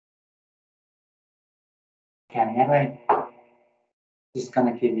County Adelaide. Just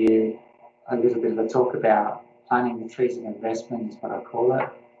going to give you a little bit of a talk about planting the trees of investment is what I call it,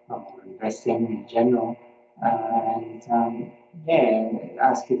 or investing in general.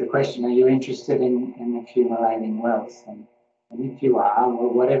 Ask you the question, are you interested in accumulating wealth? And if you are,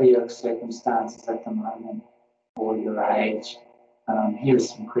 well, whatever your circumstances at the moment or your age, here are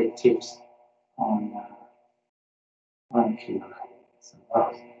some quick tips on accumulating some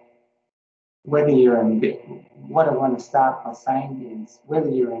wealth. Whether you're in, what I want to start by saying is whether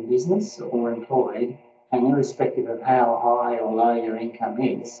you're in business or employed, and irrespective of how high or low your income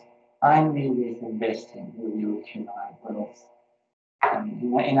is, only with investing will you accumulate wealth.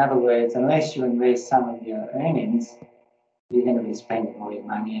 In other words, unless you invest some of your earnings, you're going to be spending all your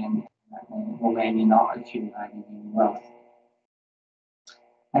money and you're not accumulating any wealth.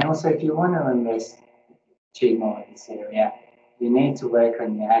 And also, if you want to achieve more in this area, you need to work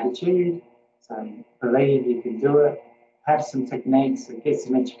on your attitude. So believe you can do it, have some techniques, get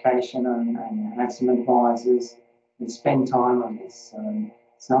some education and have some advisors and spend time on this.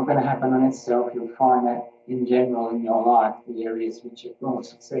 It's not going to happen on itself. You'll find that in general in your life, the areas which are more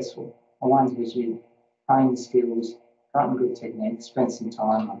successful are ones which you honed skills, gotten good techniques, spent some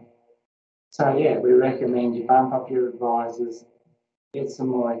time on. So yeah, we recommend you bump up your advisors, get some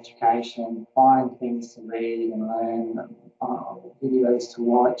more education, find things to read and learn, videos to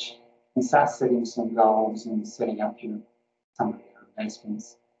watch, and start setting some goals and setting up some of your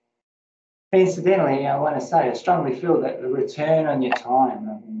investments. Incidentally, I want to say I strongly feel that the return on your time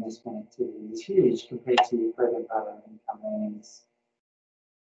of investment activity is huge compared to your bread and butter income earnings.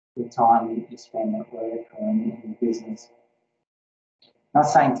 The time that you spend at work or in your business. Not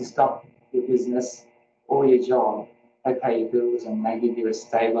saying to stop your business or your job. They pay your bills and they give you a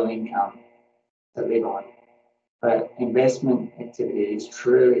stable income to live on. But investment activity is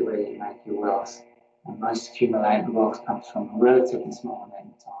truly where you make your wealth. And most accumulated wealth comes from a relatively small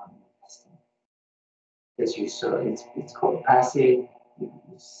amount of time investing. As you saw, it's called passive. You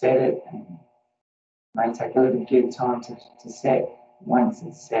set it and it may take a little bit of time to set. Once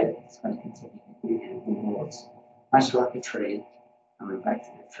it's set, it's going to continue to give you rewards. Much like a tree. And we're back to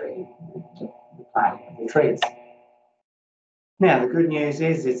the tree, the planting of the trees. Now, the good news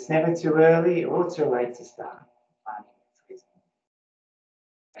is it's never too early or too late to start planting the trees of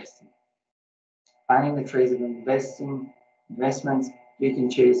investing. Planting the trees of investments, you can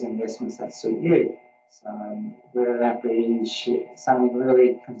choose investments that suit you. So whether that be something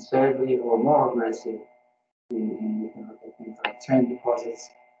really conservative or more aggressive, you can look at things like term deposits,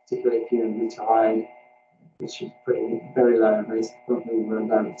 particularly if you're retired, which is very low risk, probably very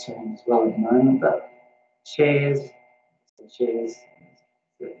low return as well at the moment, but shares,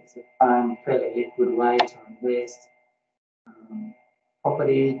 it's a fun, fairly liquid way to invest.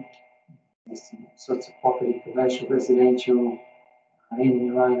 Property, there's some sorts of property, commercial, residential, in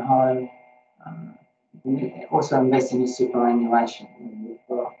your own home. Also invest in your superannuation. You've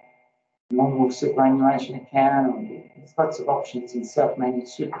got a normal superannuation account, or there's lots of options in self-managed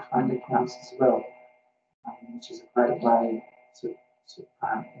super fund accounts as well, which is a great way to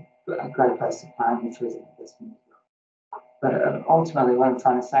plan, a great place to plan your trees of investment. But ultimately, what I'm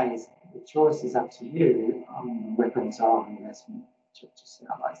trying to say is the choice is up to you on the weapons of investment. Just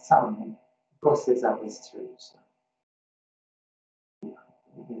like some of them. Of course, there's others too. So,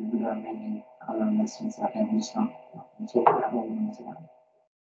 there are many other investments out there. I'm just not going to talk about all of them today.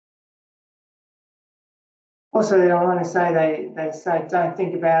 Also, I want to say they say don't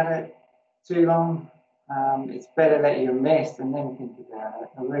think about it too long. It's better that you invest and then think about it.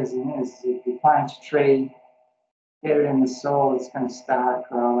 The reason is if you plant a tree, get it in the soil, it's going to start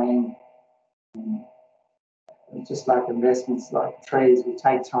growing. Just like investments, like trees, will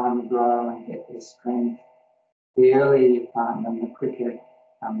take time to grow and get their strength. The earlier you plant them, the quicker it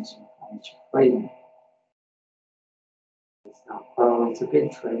comes from financial freedom. They start growing to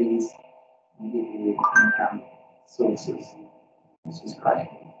big trees and give you income sources, which is great.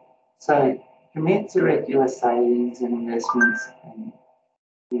 So commit to regular savings and investments and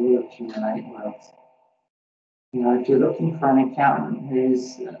you will accumulate wealth. You know, if you're looking for an accountant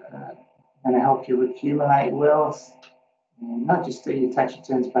who's going to help you accumulate wealth, not just do your tax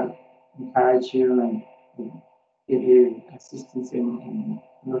returns, but encourage you and give you assistance in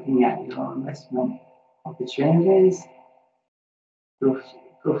looking at your investment opportunities,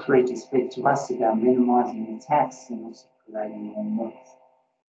 feel free to speak to us about minimising your tax and also creating your own wealth.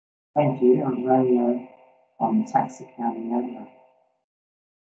 Thank you. I'm Romeo on Tax Accounting Adelaide.